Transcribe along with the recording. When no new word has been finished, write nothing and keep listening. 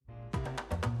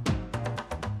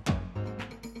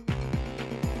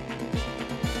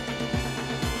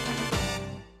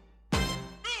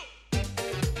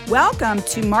Welcome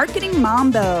to Marketing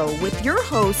Mambo with your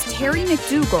host, Terry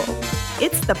McDougall.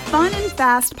 It's the fun and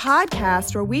fast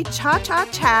podcast where we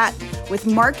chat with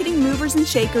marketing movers and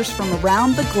shakers from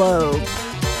around the globe.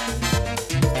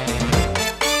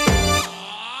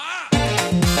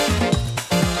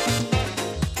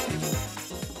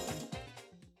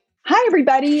 Hi,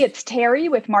 everybody. It's Terry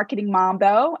with Marketing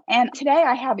Mambo. And today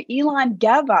I have Ilan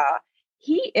Geva.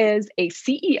 He is a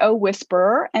CEO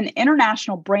whisperer, an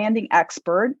international branding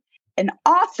expert, an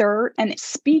author and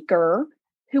speaker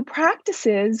who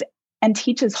practices and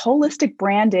teaches holistic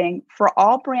branding for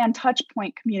all brand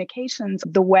touchpoint communications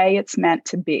the way it's meant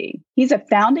to be. He's a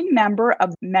founding member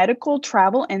of Medical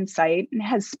Travel Insight and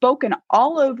has spoken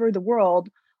all over the world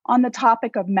on the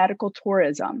topic of medical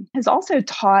tourism. Has also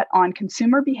taught on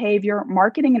consumer behavior,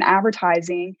 marketing, and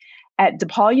advertising at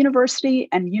DePaul University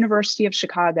and University of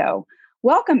Chicago.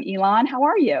 Welcome, Ilan. How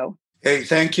are you? Hey,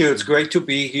 thank you. It's great to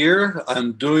be here.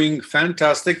 I'm doing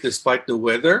fantastic despite the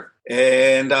weather,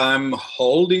 and I'm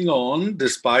holding on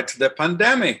despite the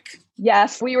pandemic.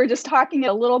 Yes, we were just talking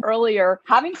a little earlier.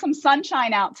 Having some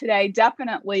sunshine out today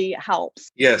definitely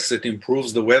helps. Yes, it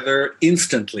improves the weather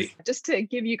instantly. Just to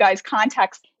give you guys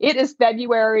context, it is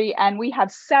February and we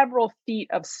have several feet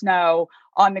of snow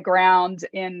on the ground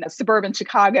in suburban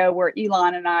Chicago where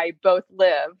Ilan and I both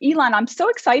live. Ilan, I'm so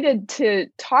excited to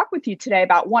talk with you today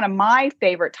about one of my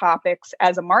favorite topics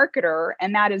as a marketer,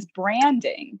 and that is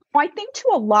branding. I think to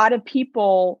a lot of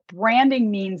people,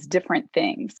 branding means different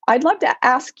things. I'd love to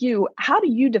ask you, how do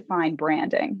you define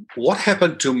branding? What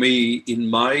happened to me in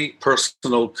my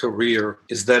personal career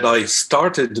is that I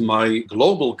started my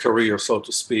global career, so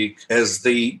to speak, as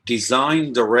the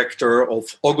design director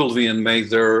of Ogilvy and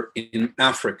Mather in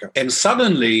Africa. And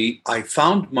suddenly I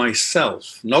found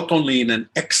myself not only in an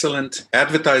excellent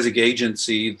advertising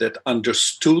agency that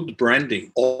understood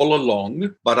branding all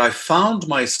along, but I found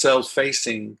myself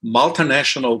facing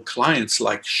multinational clients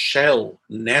like Shell,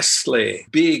 Nestle,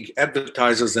 big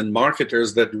advertisers and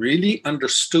marketers that really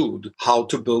understood how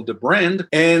to build a brand.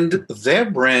 And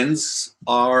their brands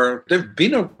they've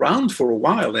been around for a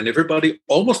while, and everybody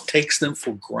almost takes them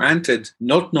for granted,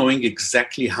 not knowing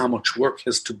exactly how much work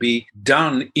has to be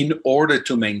done in order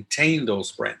to maintain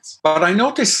those brands. But I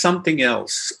noticed something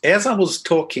else. As I was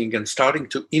talking and starting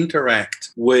to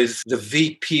interact with the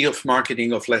VP of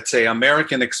marketing of, let's say,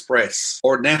 American Express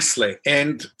or Nestle,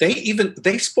 and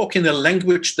they spoke in a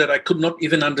language that I could not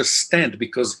even understand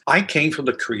because I came from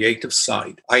the creative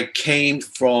side. I came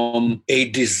from a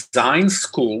design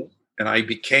school, and I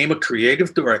became a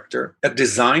creative director, a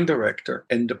design director.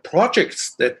 And the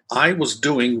projects that I was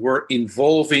doing were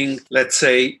involving, let's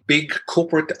say, big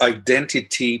corporate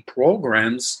identity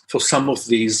programs for some of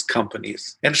these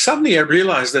companies. And suddenly I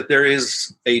realized that there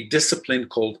is a discipline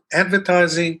called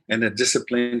advertising and a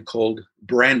discipline called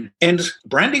brand. And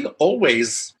branding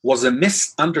always was a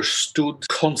misunderstood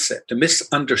concept, a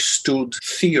misunderstood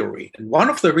theory. And one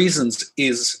of the reasons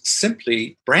is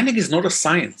simply branding is not a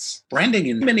science. Branding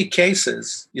in many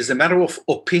cases is a matter of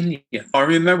opinion. I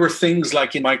remember things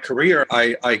like in my career,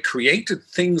 I created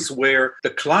things where the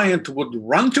client would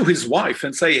run to his wife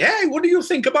and say, "Hey, what do you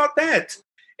think about that?"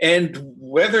 And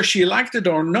whether she liked it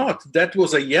or not, that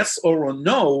was a yes or a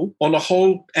no on a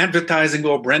whole advertising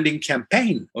or branding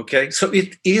campaign, okay? So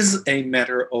it is a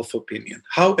matter of opinion.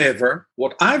 However,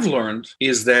 what I've learned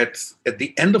is that at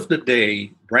the end of the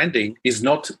day, branding is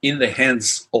not in the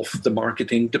hands of the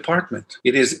marketing department.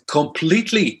 It is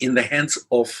completely in the hands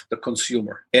of the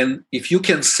consumer. And if you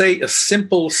can say a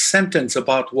simple sentence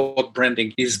about what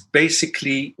branding is,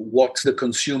 basically what the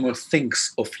consumer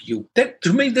thinks of you. That,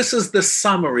 to me, this is the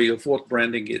summary of what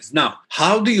branding is. Now,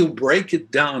 how do you break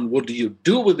it down? What do you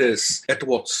do with this? At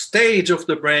what stage of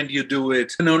the brand you do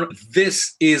it?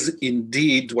 This is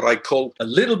indeed what I call a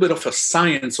little bit of a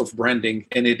science of branding,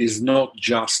 and it is not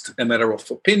just a matter of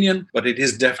opinion, but it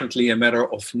is definitely a matter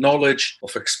of knowledge,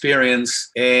 of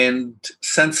experience, and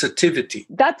sensitivity.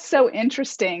 That's so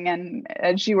interesting. And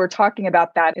as you were talking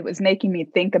about that, it was making me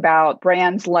think about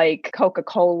brands like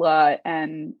Coca-Cola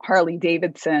and Harley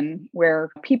Davidson, where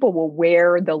people will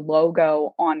wear the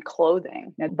logo on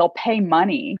clothing. They'll pay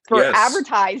money for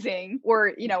advertising,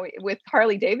 or, with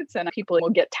Harley Davidson, people will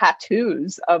get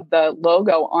tattoos of the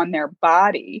logo on their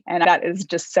body. And that is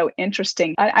just so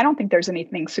interesting. I don't think there's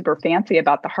anything super fancy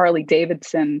about the Harley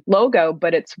Davidson logo,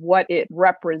 but it's what it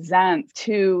represents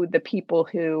to the people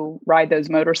who ride those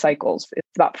motorcycles. It's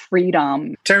about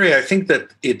freedom. Terry, I think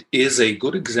that it is a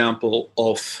good example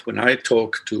of when I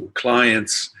talk to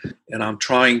clients and I'm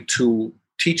trying to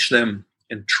teach them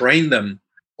and train them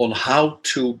on how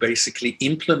to basically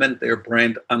implement their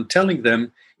brand. I'm telling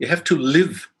them you have to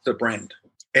live the brand.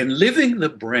 And living the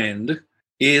brand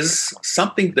is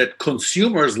something that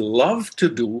consumers love to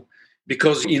do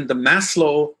because in the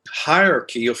Maslow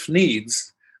hierarchy of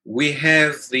needs, we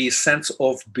have the sense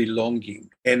of belonging.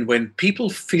 And when people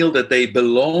feel that they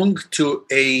belong to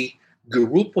a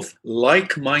group of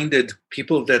like-minded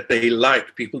people that they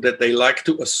like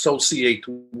to associate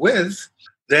with,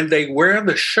 then they wear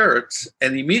the shirts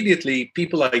and immediately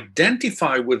people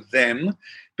identify with them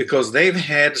because they've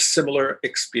had similar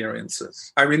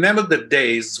experiences. I remember the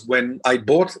days when I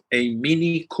bought a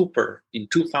Mini Cooper in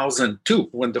 2002,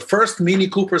 when the first Mini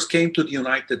Coopers came to the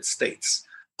United States.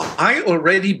 I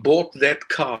already bought that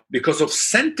car because of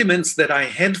sentiments that I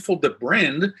had for the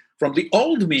brand from the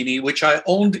old Mini, which I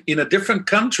owned in a different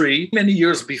country many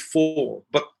years before.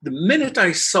 But the minute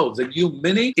I saw the new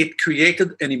Mini, it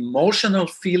created an emotional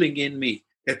feeling in me.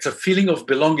 It's a feeling of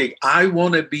belonging. I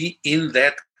want to be in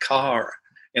that car.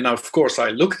 And of course, I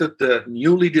looked at the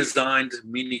newly designed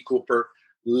Mini Cooper,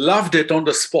 loved it on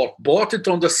the spot, bought it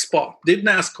on the spot, didn't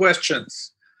ask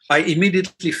questions. I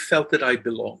immediately felt that I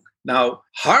belong. Now,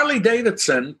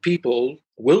 Harley-Davidson people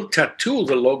will tattoo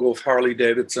the logo of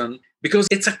Harley-Davidson because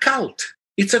it's a cult.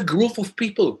 It's a group of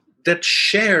people that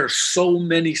share so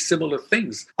many similar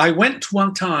things. I went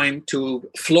one time to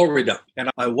Florida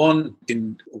and I won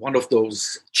in one of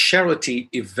those charity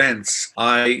events.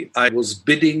 I was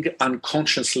bidding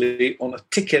unconsciously on a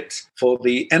ticket for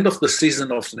the end of the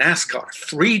season of NASCAR.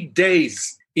 3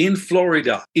 days in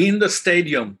Florida, in the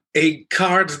stadium, a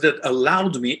card that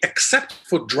allowed me, except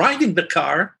for driving the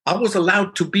car, I was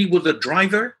allowed to be with the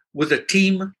driver, with a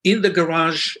team, in the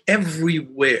garage,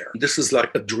 everywhere. This is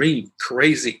like a dream,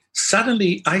 crazy.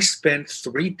 Suddenly, I spent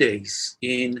 3 days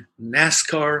in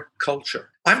NASCAR culture.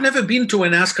 I've never been to a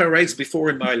NASCAR race before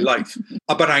in my life,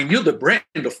 but I knew the brand,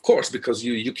 of course, because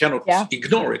you cannot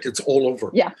ignore it. It's all over.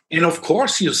 Yeah. And of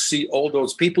course, you see all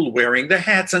those people wearing the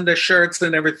hats and the shirts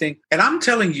and everything. And I'm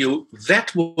telling you,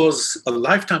 that was a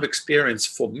lifetime experience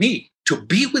for me. To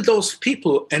be with those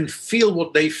people and feel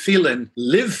what they feel and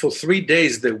live for 3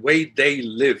 days the way they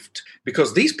lived.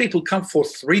 Because these people come for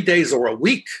 3 days or a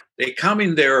week. They come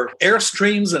in their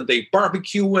Airstreams and they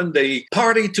barbecue and they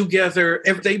party together.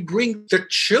 If they bring the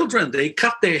children, they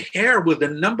cut their hair with the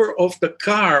number of the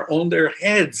car on their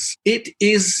heads. It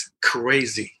is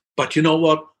crazy. But you know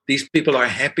what? These people are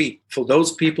happy. For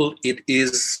those people, it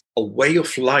is a way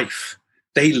of life.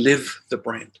 They live the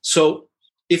brand. So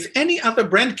if any other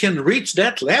brand can reach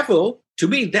that level, to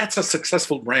me, that's a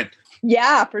successful brand.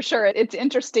 Yeah, for sure. It's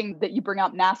interesting that you bring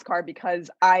up NASCAR because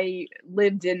I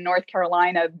lived in North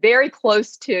Carolina, very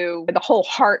close to the whole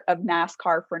heart of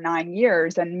NASCAR for 9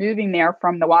 years. And moving there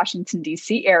from the Washington,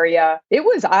 D.C. area, it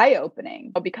was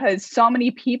eye-opening because so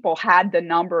many people had the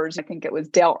numbers. I think it was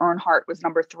Dale Earnhardt was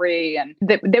number 3. And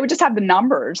they would just have the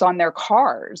numbers on their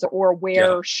cars or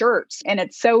wear shirts. And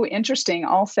it's so interesting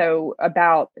also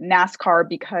about NASCAR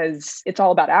because it's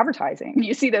all about advertising.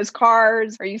 You see those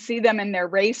cars or you see them in their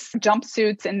race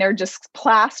jumpsuits and they're just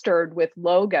plastered with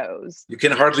logos. You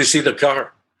can hardly see the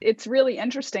car. It's really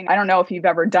interesting. I don't know if you've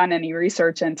ever done any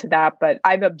research into that, but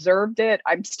I've observed it.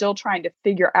 I'm still trying to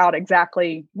figure out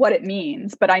exactly what it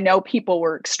means, but I know people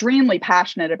were extremely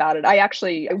passionate about it. I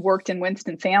worked in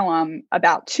Winston-Salem,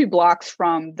 about 2 blocks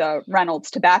from the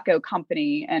Reynolds Tobacco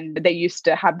Company, and they used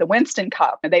to have the Winston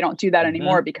Cup. And they don't do that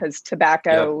anymore because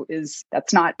tobacco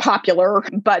that's not popular.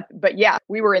 But yeah,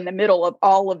 we were in the middle of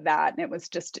all of that. And it was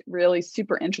just really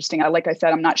super interesting. Like I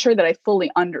said, I'm not sure that I fully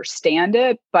understand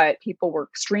it, but people were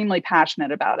extremely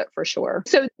passionate about it for sure.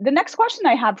 So the next question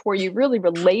I have for you really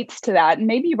relates to that. And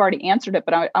maybe you've already answered it,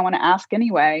 but I want to ask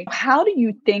anyway. How do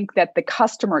you think that the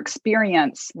customer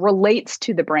experience relates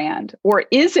to the brand, or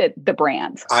is it the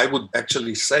brand? I would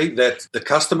actually say that the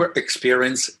customer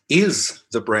experience is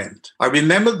the brand. I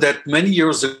remember that many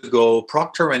years ago,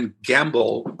 Procter &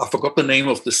 Gamble, I forgot the name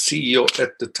of the CEO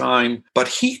at the time, but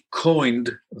he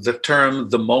coined the term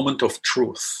the moment of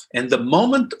truth. And the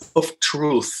moment of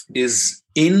truth is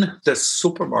in the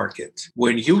supermarket,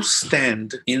 when you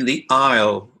stand in the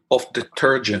aisle of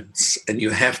detergents and you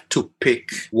have to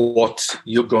pick what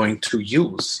you're going to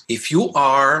use. If you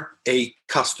are a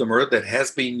customer that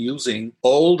has been using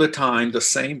all the time the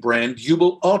same brand, you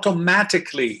will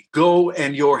automatically go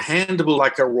and your hand will,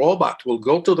 like a robot, will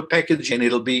go to the package and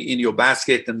it'll be in your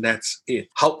basket and that's it.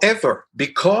 However,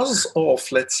 because of,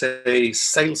 let's say,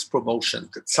 sales promotion,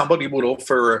 that somebody would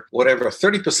offer whatever,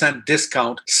 30%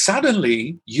 discount,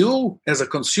 suddenly you as a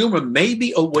consumer may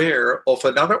be aware of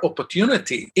another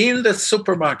opportunity in the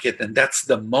supermarket, and that's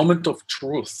the moment of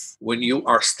truth when you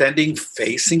are standing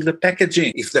facing the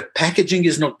packaging. If the packaging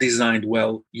is not designed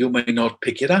well, you may not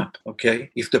pick it up, okay?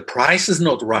 If the price is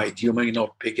not right, you may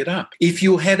not pick it up. If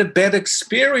you had a bad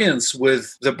experience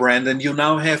with the brand and you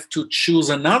now have to choose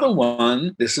another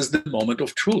one, this is the moment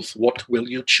of truth. What will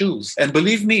you choose? And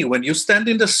believe me, when you stand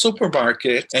in the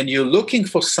supermarket and you're looking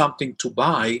for something to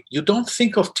buy, you don't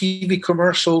think of TV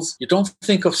commercials, you don't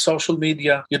think of social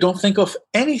media, you don't think of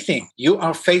anything. You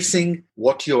are facing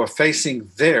what you are facing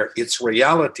there. It's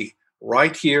reality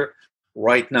right here,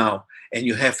 right now, and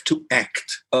you have to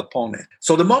act upon it.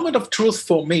 So the moment of truth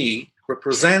for me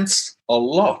represents a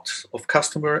lot of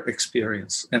customer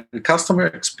experience. And customer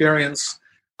experience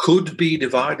could be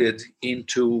divided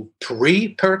into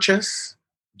pre-purchase,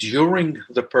 during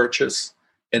the purchase,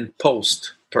 and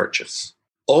post-purchase.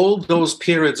 All those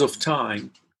periods of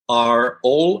time are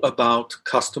all about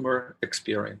customer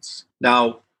experience.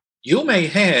 Now, you may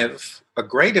have a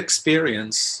great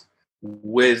experience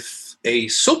with a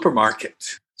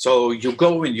supermarket. So you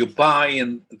go and you buy,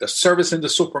 and the service in the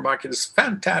supermarket is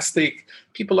fantastic.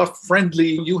 People are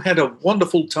friendly. You had a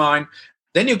wonderful time.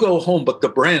 Then you go home, but the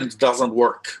brand doesn't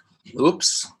work.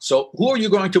 Oops. So who are you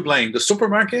going to blame? The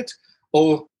supermarket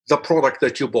or the product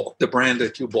that you bought, the brand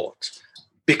that you bought?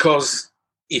 Because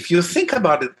if you think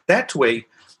about it that way,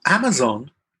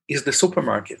 Amazon is the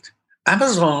supermarket.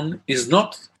 Amazon is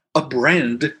not a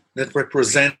brand that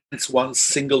represents one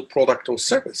single product or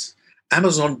service.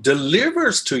 Amazon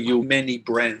delivers to you many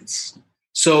brands.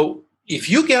 So if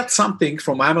you get something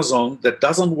from Amazon that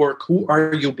doesn't work, who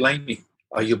are you blaming?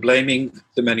 Are you blaming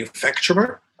the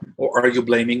manufacturer or are you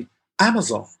blaming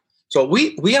Amazon? So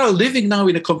we are living now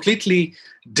in a completely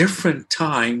different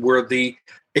time where the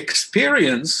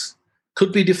experience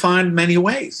could be defined many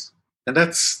ways. And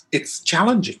it's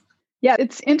challenging. Yeah,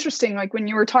 it's interesting. Like when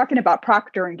you were talking about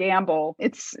Procter and Gamble,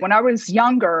 it's when I was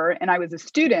younger and I was a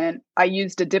student, I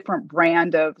used a different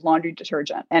brand of laundry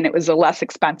detergent and it was a less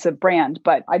expensive brand.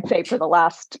 But I'd say for the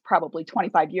last probably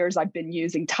 25 years, I've been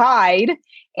using Tide.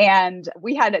 And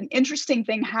we had an interesting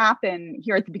thing happen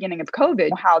here at the beginning of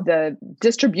COVID, how the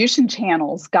distribution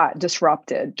channels got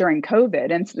disrupted during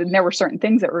COVID. And there were certain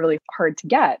things that were really hard to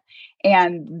get.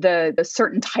 And the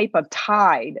certain type of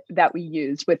Tide that we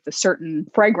used with the certain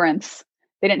fragrance,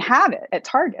 they didn't have it at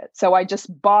Target. So I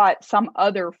just bought some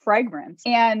other fragrance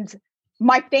and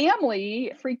my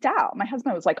family freaked out. My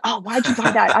husband was like, "Oh, why'd you buy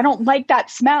that? I don't like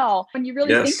that smell." When you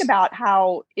really think about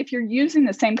how if you're using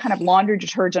the same kind of laundry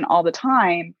detergent all the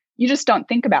time, you just don't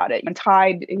think about it. And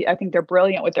Tide, I think they're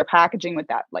brilliant with their packaging with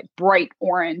that like bright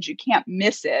orange. You can't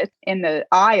miss it in the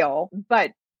aisle.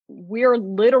 But we're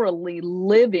literally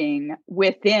living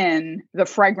within the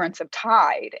fragrance of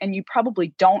Tide, and you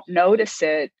probably don't notice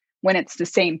it when it's the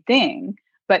same thing.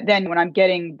 But then when I'm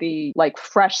getting the like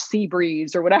fresh sea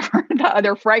breeze or whatever the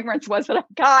other fragrance was that I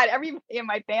got, everybody in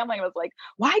my family was like,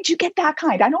 "Why'd you get that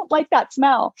kind? I don't like that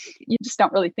smell." You just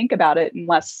don't really think about it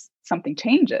unless something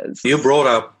changes. You brought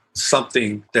up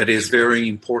something that is very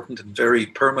important and very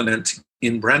permanent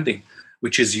in branding,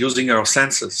 which is using our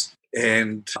senses.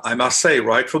 And I must say,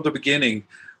 right from the beginning,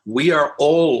 we are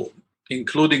all,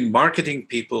 including marketing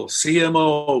people,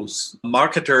 CMOs,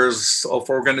 marketers of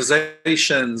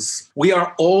organizations, we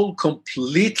are all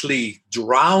completely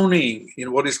drowning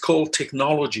in what is called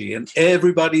technology. And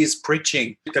everybody is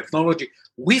preaching technology.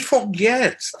 We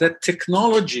forget that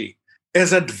technology,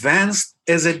 as advanced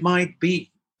as it might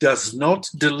be, does not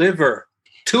deliver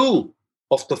 2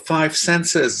 of the 5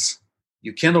 senses.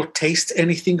 You cannot taste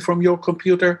anything from your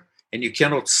computer. And you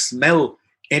cannot smell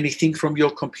anything from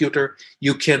your computer.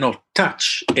 You cannot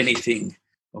touch anything,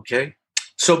 okay?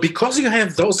 So because you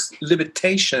have those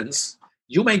limitations,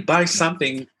 you may buy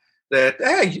something that,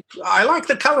 hey, I like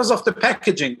the colors of the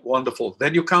packaging. Wonderful.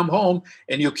 Then you come home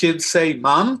and your kids say,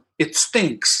 "Mom, it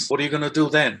stinks." What are you going to do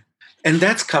then? And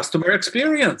that's customer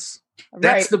experience. Right.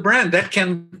 That's the brand. That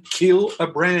can kill a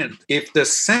brand. If the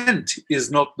scent is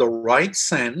not the right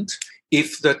scent,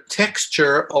 if the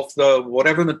texture of the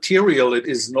whatever material it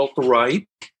is not right,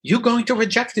 you're going to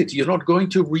reject it. You're not going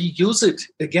to reuse it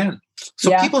again.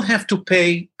 So people have to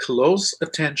pay close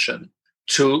attention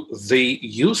to the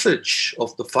usage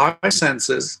of the 5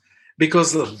 senses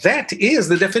because that is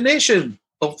the definition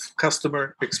of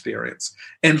customer experience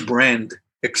and brand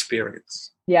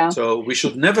experience. Yeah. So we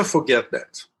should never forget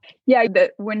that. Yeah.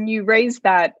 When you raise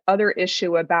that other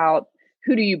issue about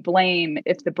who do you blame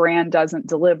if the brand doesn't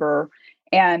deliver?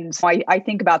 And I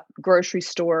think about grocery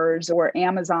stores or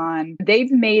Amazon.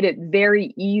 They've made it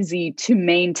very easy to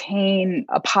maintain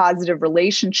a positive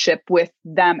relationship with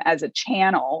them as a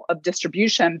channel of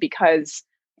distribution because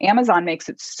Amazon makes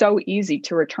it so easy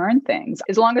to return things.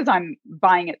 As long as I'm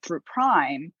buying it through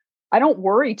Prime, I don't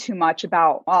worry too much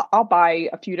about, I'll buy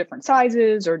a few different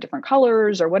sizes or different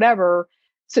colors or whatever,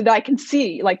 so that I can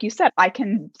see, like you said, I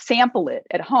can sample it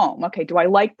at home. Okay, do I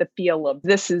like the feel of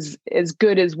this is as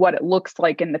good as what it looks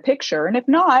like in the picture? And if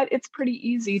not, it's pretty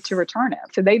easy to return it.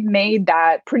 So they've made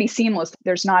that pretty seamless.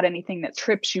 There's not anything that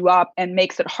trips you up and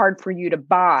makes it hard for you to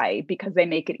buy because they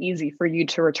make it easy for you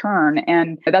to return.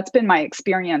 And that's been my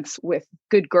experience with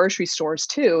good grocery stores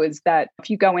too, is that if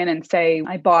you go in and say,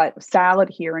 I bought salad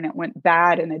here and it went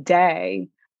bad in a day,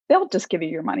 they'll just give you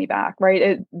your money back,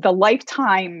 right? The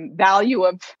lifetime value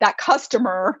of that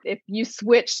customer, if you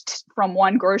switched from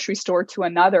one grocery store to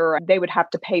another, they would have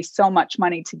to pay so much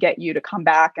money to get you to come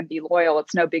back and be loyal.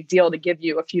 It's no big deal to give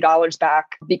you a few dollars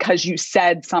back because you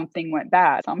said something went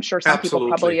bad. I'm sure some people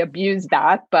probably abuse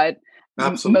that, but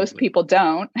most people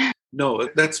don't. No,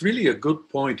 that's really a good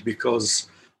point, because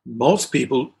most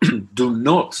people do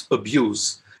not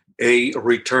abuse a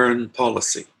return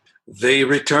policy. They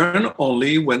return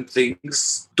only when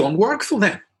things don't work for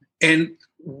them. And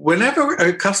whenever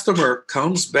a customer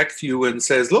comes back to you and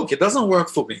says, look, it doesn't work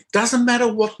for me, doesn't matter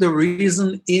what the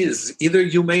reason is. Either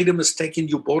you made a mistake and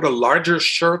you bought a larger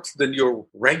shirt than your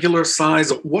regular size,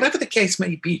 or whatever the case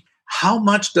may be. How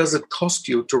much does it cost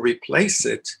you to replace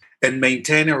it and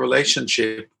maintain a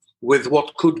relationship with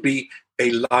what could be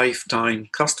a lifetime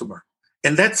customer?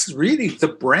 And that's really the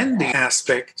branding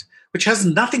aspect, which has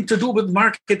nothing to do with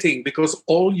marketing, because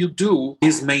all you do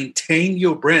is maintain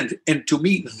your brand. And to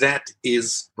me, that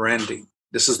is branding.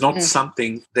 This is not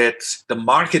something that the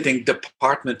marketing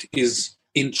department is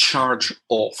in charge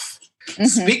of. Mm-hmm.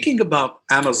 Speaking about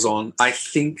Amazon, I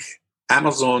think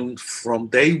Amazon from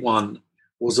day one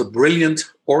was a brilliant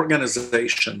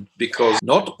organization, because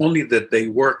not only that they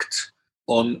worked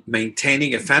on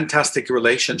maintaining a fantastic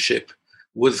relationship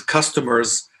with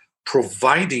customers,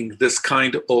 providing this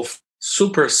kind of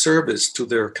super service to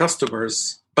their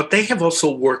customers, but they have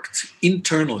also worked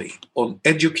internally on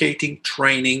educating,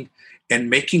 training, and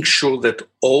making sure that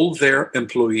all their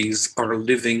employees are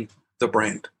living the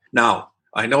brand. Now,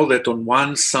 I know that on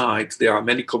one side, there are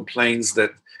many complaints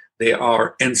that they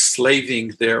are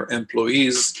enslaving their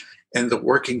employees and the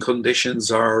working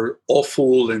conditions are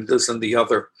awful and this and the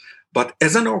other. But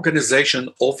as an organization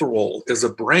overall, as a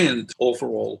brand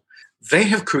overall, they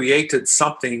have created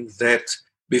something that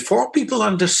before people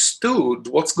understood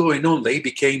what's going on, they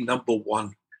became number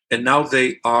one. And now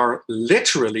they are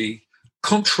literally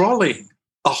controlling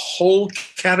a whole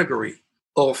category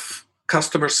of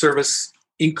customer service,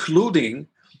 including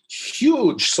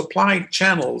huge supply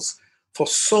channels for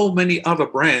so many other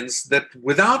brands that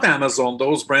without Amazon,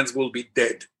 those brands will be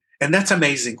dead. And that's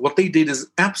amazing. What they did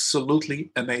is absolutely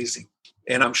amazing.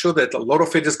 And I'm sure that a lot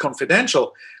of it is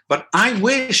confidential, but I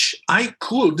wish I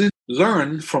could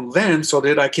learn from them so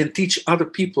that I can teach other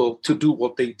people to do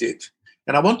what they did.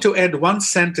 And I want to add one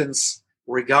sentence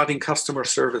regarding customer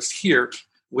service here,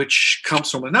 which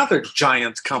comes from another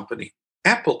giant company,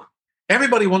 Apple.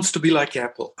 Everybody wants to be like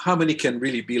Apple. How many can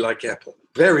really be like Apple?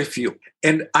 Very few.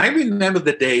 And I remember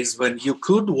the days when you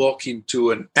could walk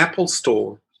into an Apple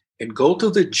store and go to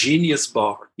the Genius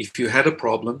Bar if you had a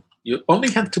problem. You only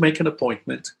had to make an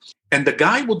appointment, and the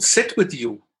guy would sit with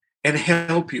you and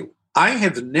help you. I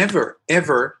have never,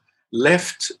 ever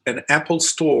left an Apple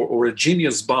store or a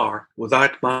Genius Bar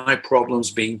without my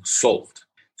problems being solved.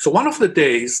 So one of the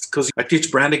days, because I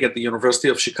teach branding at the University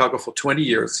of Chicago for 20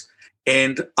 years,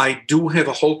 and I do have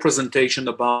a whole presentation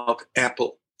about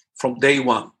Apple from day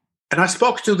one. And I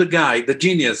spoke to the guy, the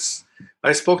genius.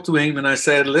 I spoke to him and I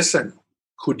said, listen,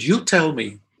 could you tell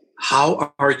me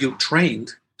how are you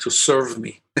trained to serve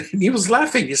me? And he was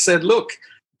laughing. He said, look,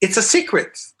 it's a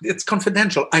secret. It's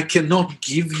confidential. I cannot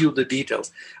give you the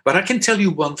details. But I can tell you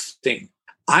one thing.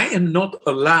 I am not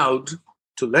allowed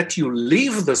to let you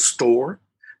leave the store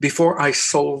before I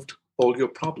solved all your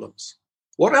problems.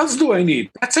 What else do I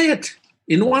need? That's it.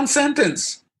 In one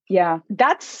sentence. Yeah,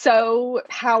 that's so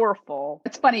powerful.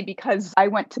 It's funny because I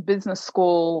went to business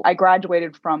school. I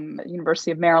graduated from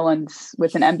University of Maryland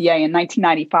with an MBA in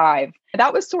 1995.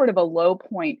 That was sort of a low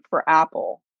point for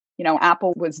Apple. You know,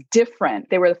 Apple was different.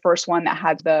 They were the first one that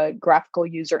had the graphical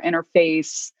user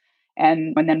interface,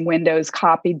 and then Windows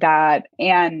copied that.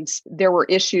 And there were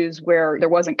issues where there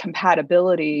wasn't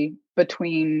compatibility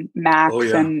between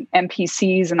Macs and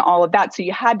MPCs and all of that. So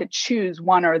you had to choose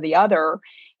one or the other.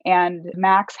 And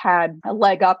Macs had a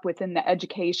leg up within the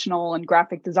educational and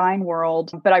graphic design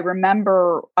world. But I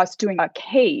remember us doing a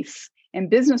case in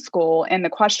business school. And the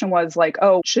question was like,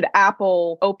 oh, should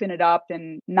Apple open it up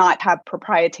and not have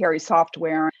proprietary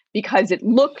software? Because it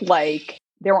looked like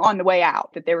they were on the way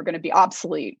out, that they were going to be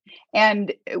obsolete.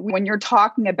 And when you're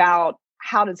talking about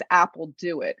how does Apple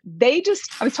do it?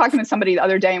 I was talking to somebody the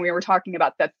other day and we were talking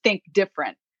about the think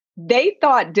different. They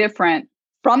thought different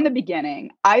from the beginning.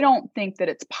 I don't think that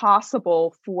it's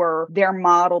possible for their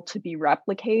model to be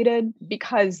replicated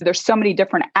because there's so many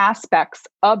different aspects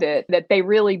of it that they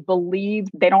really believe.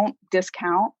 They don't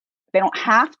discount. They don't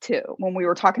have to. When we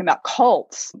were talking about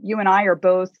cults, you and I are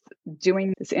both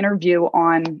doing this interview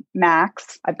on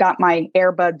Macs. I've got my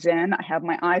earbuds in. I have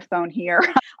my iPhone here.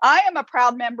 I am a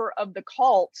proud member of the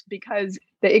cult because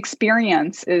the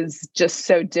experience is just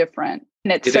so different.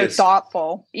 And it's so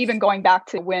thoughtful, even going back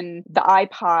to when the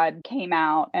iPod came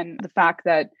out and the fact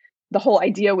that the whole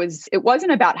idea was, it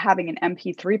wasn't about having an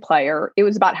MP3 player. It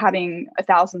was about having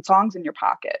 1,000 songs in your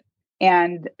pocket.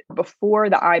 And before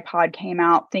the iPod came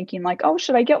out, thinking like, oh,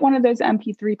 should I get one of those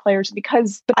MP3 players?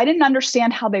 Because I didn't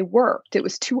understand how they worked. It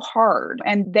was too hard.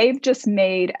 And they've just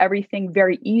made everything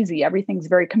very easy. Everything's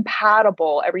very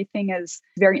compatible. Everything is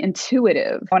very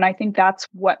intuitive. And I think that's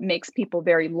what makes people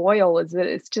very loyal, is that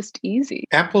it's just easy.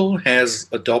 Apple has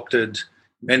adopted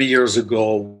many years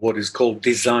ago what is called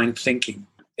design thinking.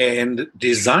 And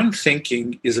design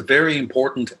thinking is a very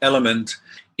important element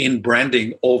in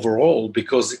branding overall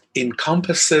because it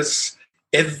encompasses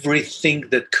everything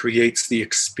that creates the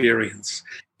experience.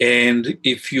 And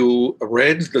if you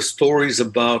read the stories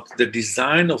about the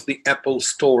design of the Apple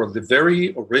Store, the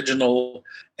very original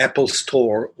Apple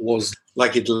Store was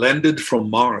like it landed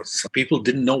from Mars. People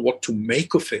didn't know what to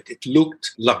make of it. It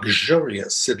looked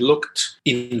luxurious. It looked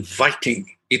inviting.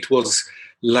 It was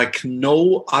like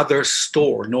no other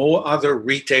store, no other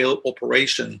retail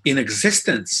operation in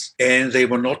existence. And they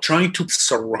were not trying to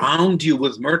surround you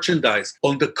with merchandise.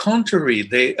 On the contrary,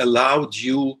 they allowed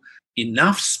you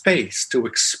enough space to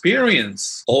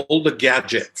experience all the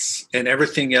gadgets and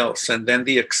everything else, and then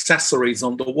the accessories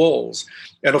on the walls.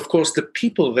 And of course, the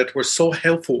people that were so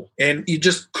helpful. And you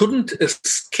just couldn't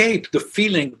escape the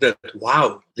feeling that,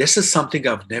 wow, this is something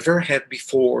I've never had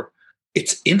before.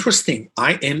 It's interesting.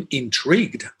 I am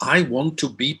intrigued. I want to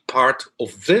be part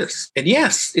of this. And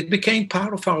yes, it became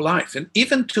part of our life. And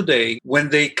even today, when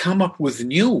they come up with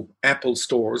new Apple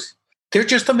stores, they're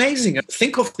just amazing.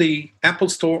 Think of the Apple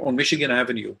Store on Michigan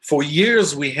Avenue. For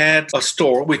years, we had a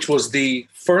store which was the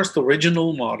first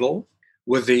original model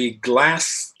with the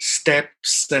glass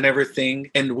steps and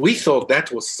everything. And we thought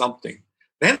that was something.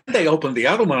 Then they opened the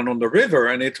other one on the river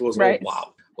and it was, right. Oh,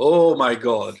 wow. Oh, my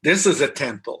God. This is a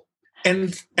temple.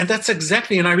 And that's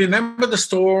exactly, and I remember the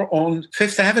store on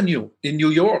Fifth Avenue in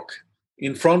New York,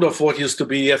 in front of what used to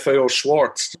be FAO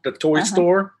Schwartz, the toy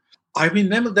store. I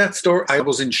remember that store. I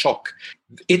was in shock.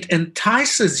 It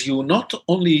entices you not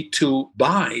only to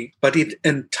buy, but it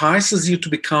entices you to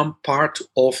become part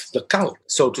of the cult,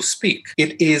 so to speak.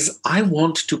 It is, I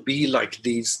want to be like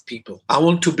these people. I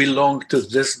want to belong to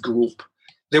this group.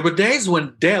 There were days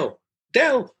when Dell,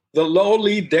 the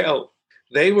lowly Dell,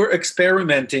 they were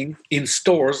experimenting in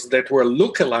stores that were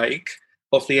lookalike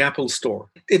of the Apple Store.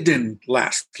 It didn't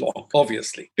last long,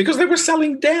 obviously, because they were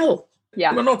selling Dell.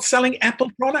 Yeah. They were not selling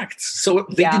Apple products. So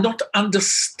they did not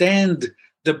understand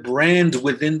the brand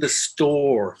within the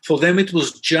store. For them, it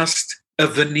was just a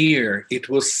veneer. It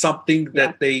was something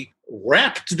that they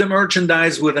wrapped the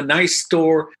merchandise with a nice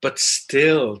store, but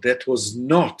still, that was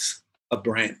not a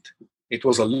brand. It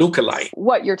was a lookalike.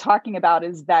 What you're talking about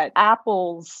is that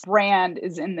Apple's brand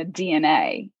is in the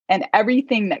DNA, and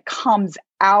everything that comes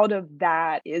out of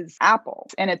that is Apple.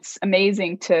 And it's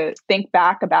amazing to think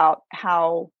back about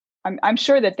how I'm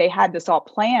sure that they had this all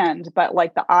planned, but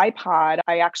like the iPod,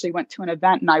 I actually went to an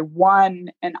event and I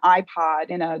won an iPod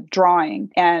in a drawing,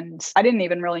 and I didn't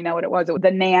even really know what it was. It was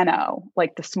the Nano,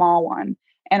 like the small one.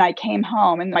 And I came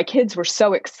home and my kids were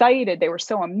so excited. They were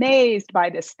so amazed by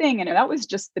this thing. And that was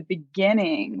just the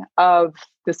beginning of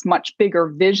this much bigger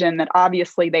vision that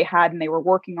obviously they had and they were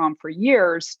working on for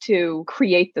years to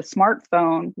create the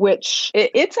smartphone, which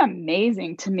it's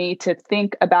amazing to me to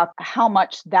think about how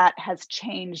much that has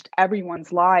changed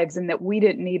everyone's lives and that we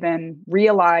didn't even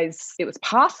realize it was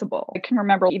possible. I can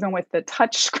remember even with the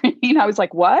touch screen, I was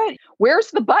like, what? Where's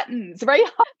the buttons, right?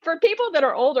 For people that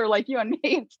are older like you and me,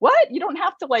 it's, what? You don't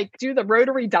have to like do the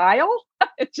rotary dial?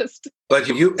 It just... But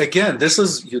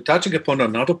you're touching upon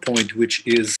another point, which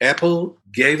is Apple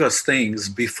gave us things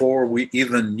before we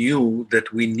even knew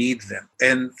that we need them.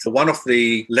 And one of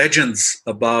the legends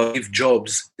about Steve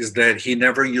Jobs is that he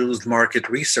never used market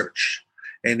research.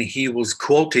 and he was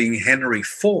quoting Henry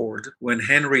Ford when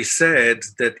Henry said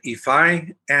that if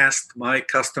I asked my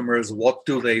customers what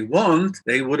do they want,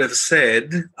 they would have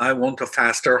said, I want a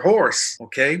faster horse,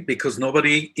 okay? Because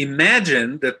nobody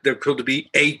imagined that there could be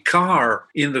a car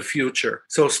in the future.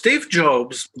 So Steve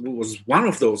Jobs was one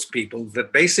of those people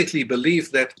that basically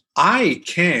believed that I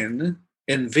can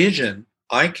envision,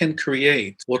 I can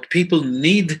create what people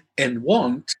need and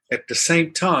want at the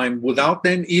same time without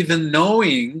them even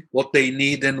knowing what they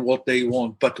need and what they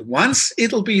want. But once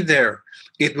it'll be there,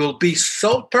 it will be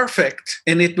so perfect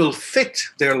and it will fit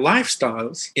their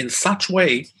lifestyles in such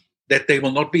way that they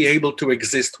will not be able to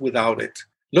exist without it.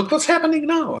 Look what's happening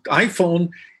now. iPhone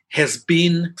has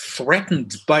been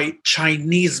threatened by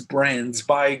Chinese brands,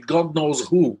 by God knows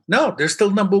who. No, they're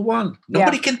still number one.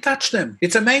 Nobody can touch them.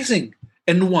 It's amazing.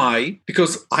 And why?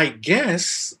 Because I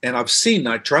guess, and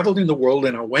I traveled in the world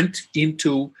and I went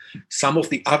into some of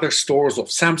the other stores of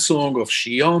Samsung, of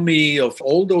Xiaomi, of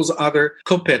all those other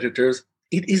competitors.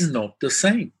 It is not the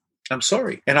same. I'm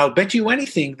sorry. And I'll bet you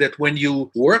anything that when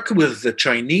you work with the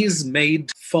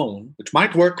Chinese-made phone, which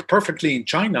might work perfectly in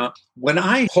China, when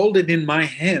I hold it in my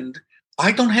hand,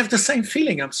 I don't have the same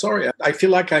feeling. I'm sorry. I feel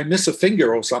like I miss a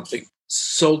finger or something.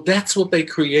 So that's what they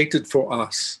created for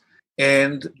us.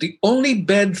 And the only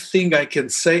bad thing I can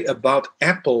say about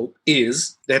Apple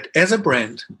is that as a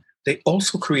brand, they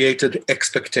also created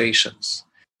expectations.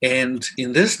 And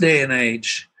in this day and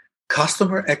age,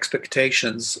 customer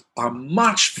expectations are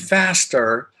much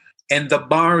faster and the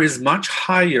bar is much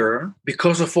higher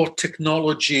because of what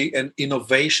technology and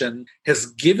innovation has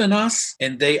given us,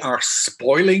 and they are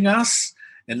spoiling us.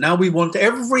 And now we want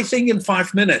everything in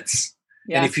 5 minutes.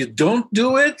 Yeah. And if you don't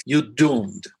do it, you're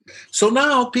doomed. So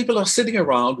now people are sitting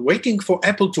around waiting for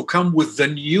Apple to come with the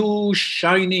new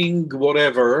shining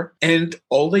whatever. And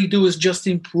all they do is just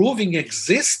improving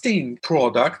existing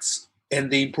products.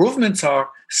 And the improvements are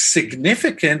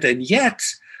significant. And yet,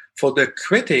 for the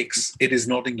critics, it is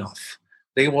not enough.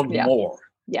 They want more.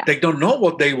 Yeah. They don't know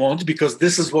what they want because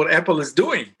this is what Apple is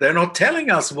doing. They're not telling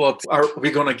us what are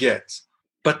we going to get.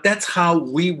 But that's how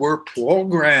we were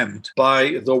programmed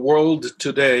by the world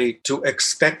today to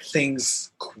expect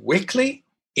things quickly,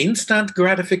 instant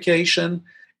gratification,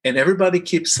 and everybody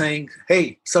keeps saying,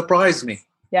 hey, surprise me.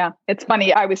 Yeah, it's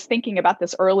funny. I was thinking about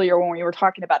this earlier when we were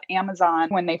talking about Amazon,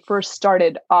 when they first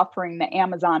started offering the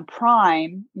Amazon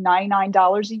Prime,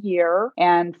 $99 a year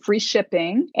and free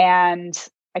shipping. And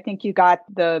I think you got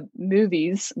the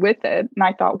movies with it. And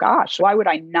I thought, gosh, why would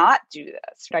I not do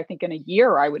this? I think in a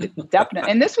year I would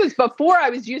definitely, and this was before I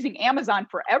was using Amazon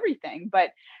for everything,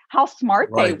 but how smart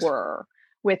they were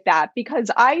with that,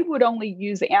 because I would only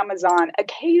use Amazon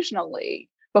occasionally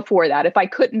before that. If I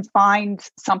couldn't find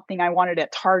something I wanted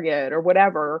at Target or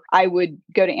whatever, I would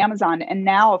go to Amazon. And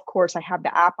now, of course, I have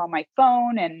the app on my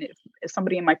phone. And if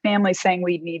somebody in my family is saying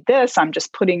we need this, I'm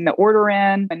just putting the order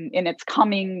in and it's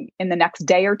coming in the next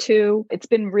day or two. It's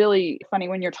been really funny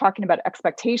when you're talking about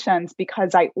expectations,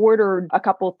 because I ordered a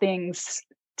couple things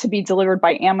to be delivered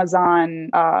by Amazon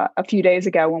a few days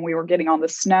ago when we were getting all the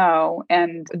snow,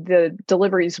 and the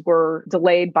deliveries were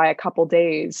delayed by a couple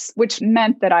days, which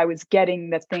meant that I was getting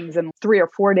the things in 3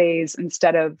 or 4 days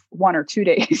instead of 1 or 2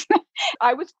 days.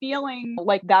 I was feeling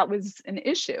like that was an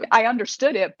issue. I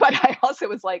understood it, but I also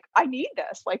was like, I need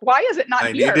this. Like, why is it not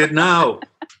here? I need it now.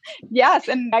 Yes.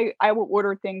 And I will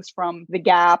order things from The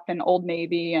Gap and Old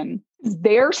Navy, and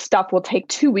their stuff will take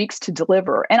 2 weeks to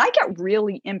deliver. And I get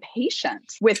really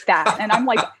impatient with that. And I'm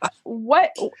like,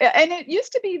 what? And it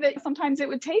used to be that sometimes it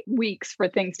would take weeks for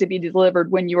things to be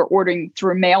delivered when you were ordering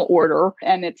through mail order.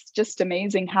 And it's just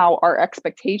amazing how our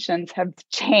expectations have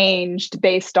changed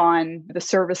based on the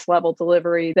service level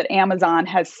delivery that Amazon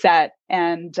has set,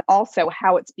 and also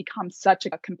how it's become such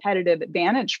a competitive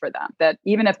advantage for them that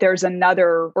even if there's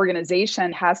another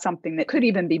organization has something that could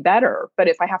even be better, but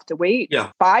if I have to wait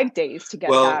 5 days to get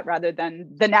that rather than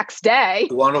the next day.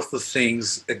 One of the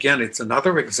things, again, it's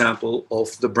another example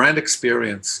of the brand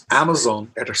experience.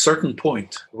 Amazon, at a certain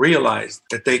point, realized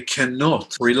that they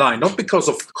cannot rely, not because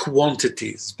of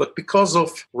quantities, but because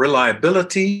of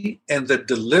reliability and the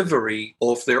delivery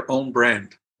of their own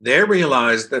brand. They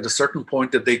realized at a certain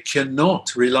point that they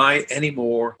cannot rely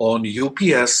anymore on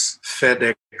UPS,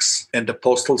 FedEx, and the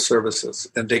postal services.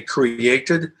 And they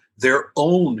created their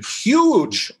own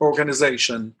huge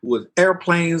organization with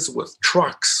airplanes, with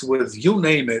trucks, with you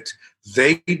name it.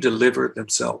 They delivered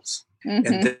themselves.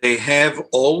 Mm-hmm. And they have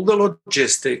all the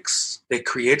logistics. They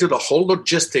created a whole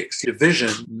logistics division,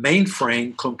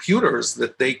 mainframe computers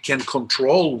that they can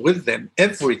control with them,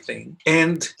 everything.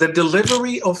 And the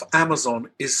delivery of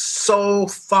Amazon is so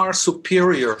far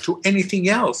superior to anything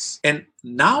else. And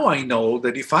now I know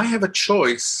that if I have a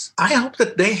choice, I hope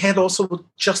that they had also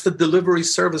just a delivery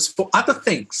service for other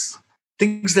things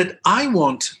that I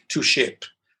want to ship.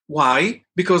 Why?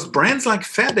 Because brands like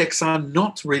FedEx are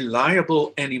not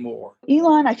reliable anymore.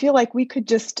 Ilan, I feel like we could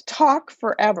just talk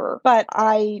forever, but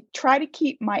I try to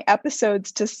keep my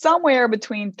episodes to somewhere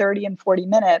between 30 and 40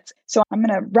 minutes. So I'm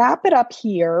going to wrap it up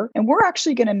here, and we're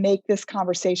actually going to make this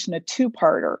conversation a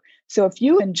two-parter. So if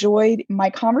you enjoyed my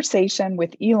conversation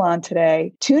with Ilan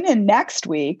today, tune in next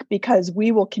week because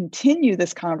we will continue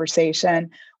this conversation.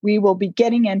 We will be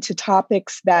getting into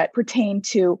topics that pertain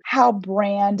to how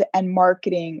brand and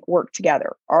marketing work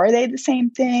together. Are they the same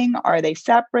thing? Are they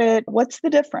separate? What's the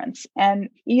difference? And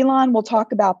Ilan will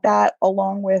talk about that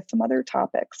along with some other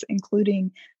topics,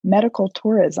 including medical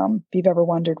tourism, if you've ever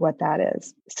wondered what that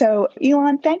is. So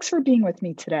Ilan, thanks for being with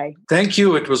me today. Thank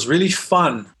you. It was really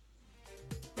fun.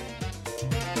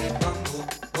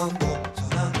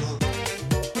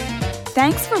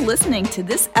 Thanks for listening to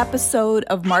this episode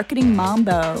of Marketing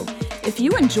Mambo. If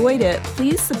you enjoyed it,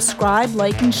 please subscribe,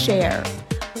 like, and share.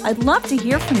 I'd love to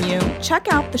hear from you.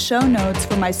 Check out the show notes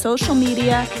for my social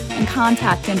media and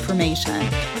contact information.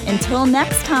 Until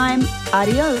next time,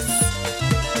 adios.